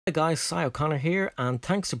Hi guys, Cy O'Connor here, and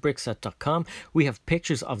thanks to Brickset.com we have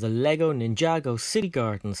pictures of the LEGO Ninjago City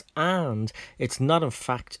Gardens, and it's not in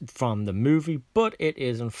fact from the movie, but it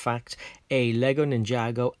is in fact a LEGO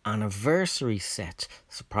Ninjago anniversary set.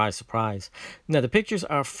 Surprise, surprise. Now the pictures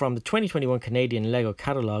are from the 2021 Canadian LEGO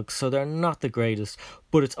catalogue, so they're not the greatest,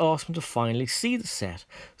 but it's awesome to finally see the set.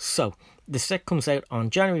 So the set comes out on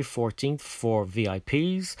January 14th for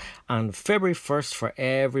VIPs and February 1st for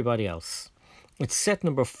everybody else. It's set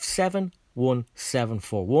number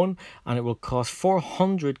 71741 and it will cost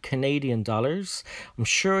 400 Canadian dollars. I'm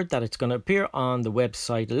sure that it's going to appear on the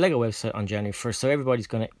website, the LEGO website, on January 1st, so everybody's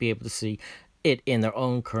going to be able to see it in their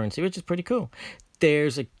own currency, which is pretty cool.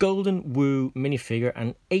 There's a Golden Woo minifigure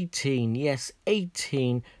and 18, yes,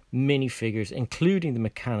 18 minifigures, including the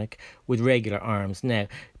mechanic with regular arms. Now,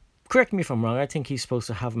 correct me if I'm wrong, I think he's supposed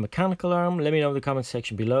to have a mechanical arm. Let me know in the comment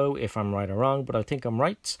section below if I'm right or wrong, but I think I'm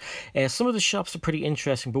right. Some of the shops are pretty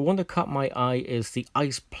interesting, but one that caught my eye is the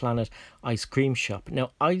Ice Planet ice cream shop.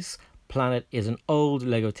 Now, Ice Planet is an old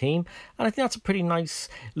LEGO theme, and I think that's a pretty nice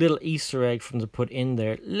little Easter egg for them to put in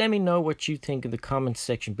there. Let me know what you think in the comment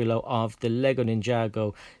section below of the LEGO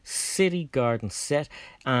Ninjago City Garden set,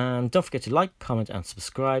 and don't forget to like, comment and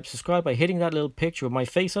subscribe. Subscribe by hitting that little picture with my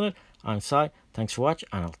face on it. I'm Cy, thanks for watching,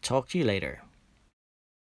 and I'll talk to you later.